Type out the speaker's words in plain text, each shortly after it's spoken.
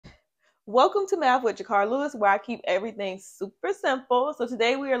Welcome to Math with Jakara Lewis, where I keep everything super simple. So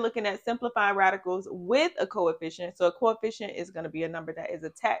today we are looking at simplifying radicals with a coefficient. So a coefficient is going to be a number that is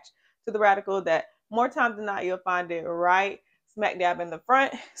attached to the radical that more times than not you'll find it right smack dab in the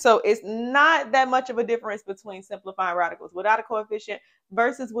front. So it's not that much of a difference between simplifying radicals without a coefficient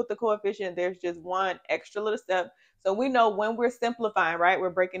versus with the coefficient. There's just one extra little step. So we know when we're simplifying, right,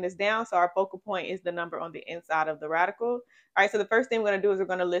 we're breaking this down. So our focal point is the number on the inside of the radical. All right, so the first thing we're going to do is we're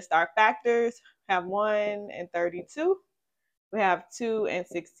going to list our factors. We have 1 and 32. We have 2 and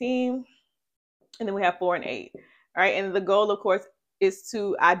 16. And then we have 4 and 8. All right, and the goal, of course, is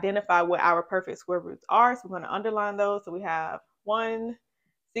to identify what our perfect square roots are. So we're going to underline those. So we have 1,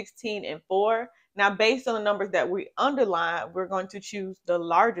 16, and 4. Now, based on the numbers that we underline, we're going to choose the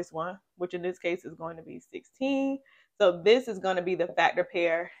largest one, which in this case is going to be 16. So this is going to be the factor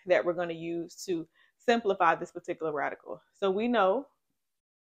pair that we're going to use to simplify this particular radical. So we know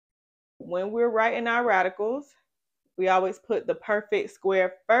when we're writing our radicals, we always put the perfect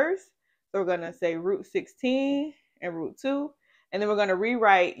square first. So we're going to say root 16 and root 2. And then we're going to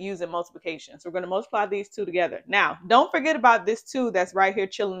rewrite using multiplication. So we're going to multiply these two together. Now, don't forget about this 2 that's right here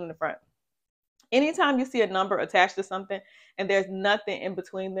chilling in the front. Anytime you see a number attached to something and there's nothing in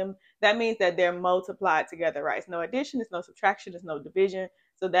between them, that means that they're multiplied together, right? It's no addition, it's no subtraction, it's no division.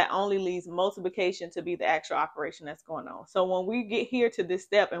 So that only leaves multiplication to be the actual operation that's going on. So when we get here to this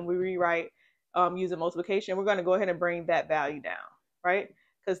step and we rewrite using multiplication, we're going to go ahead and bring that value down, right?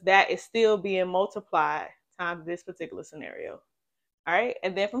 Because that is still being multiplied times this particular scenario. All right,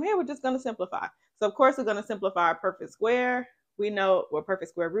 and then from here, we're just going to simplify. So of course, we're going to simplify our perfect square. We know, well,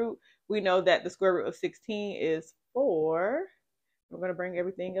 perfect square root. We know that the square root of 16 is 4. We're going to bring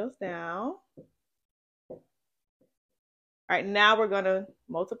everything else down. All right, now we're going to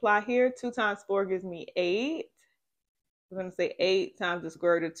multiply here. 2 times 4 gives me 8. We're going to say 8 times the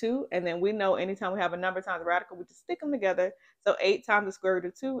square root of 2. And then we know anytime we have a number times a radical, we just stick them together. So 8 times the square root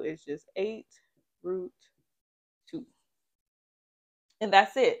of 2 is just 8 root 2. And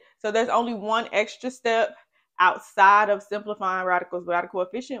that's it. So there's only one extra step outside of simplifying radicals without a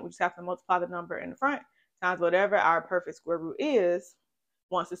coefficient. We just have to multiply the number in the front times whatever our perfect square root is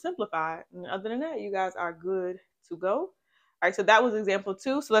once it's simplified. And other than that, you guys are good to go. All right, so that was example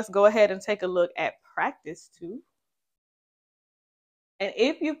 2. So let's go ahead and take a look at practice 2. And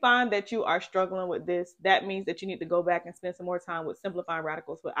if you find that you are struggling with this, that means that you need to go back and spend some more time with simplifying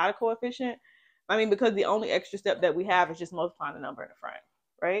radicals without a coefficient. I mean, because the only extra step that we have is just multiplying the number in the front,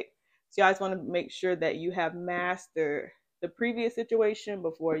 right? So you always want to make sure that you have mastered the previous situation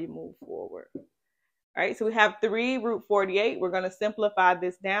before you move forward. All right, so we have 3 root 48. We're going to simplify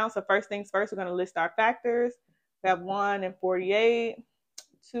this down. So first things first, we're going to list our factors. We have 1 and 48,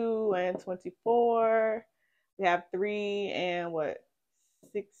 2 and 24. We have 3 and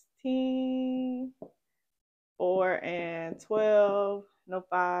 16, 4 and 12, no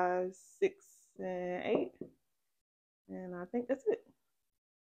 5, 6 and 8. And I think that's it.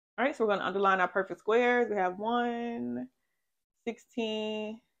 All right, so we're going to underline our perfect squares. We have 1,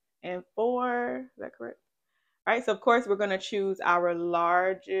 16, and 4. Is that correct? All right, so of course we're going to choose our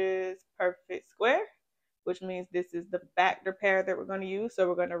largest perfect square, which means this is the factor pair that we're going to use. So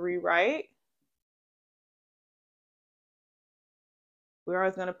we're going to rewrite. We're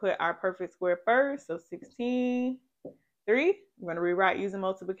always going to put our perfect square first. So 16, 3. We're going to rewrite using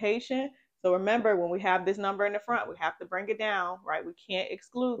multiplication. So remember, when we have this number in the front, we have to bring it down, right? We can't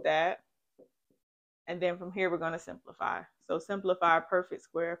exclude that. And then from here, we're going to simplify. So simplify our perfect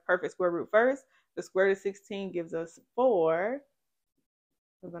square root first. The square root of 16 gives us 4.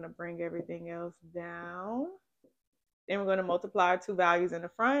 We're going to bring everything else down. Then we're going to multiply our 2 values in the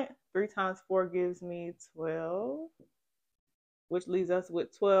front. 3 times 4 gives me 12, which leaves us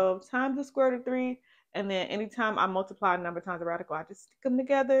with 12 times the square root of 3. And then anytime I multiply a number times a radical, I just stick them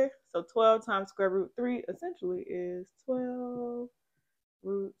together. So 12 times square root 3 essentially is 12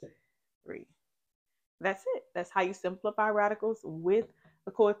 root 3. That's it. That's how you simplify radicals with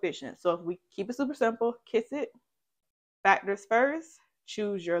a coefficient. So if we keep it super simple, kiss it. Factors first.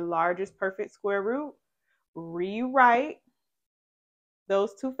 Choose your largest perfect square root. Rewrite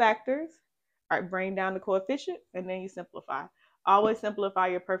those 2 factors. All right, bring down the coefficient, and then you simplify. Always simplify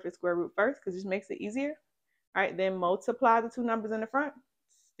your perfect square root first because it just makes it easier. All right, then multiply the 2 numbers in the front,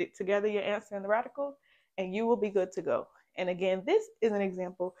 stick together your answer in the radical, and you will be good to go. And again, this is an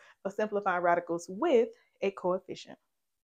example of simplifying radicals with a coefficient.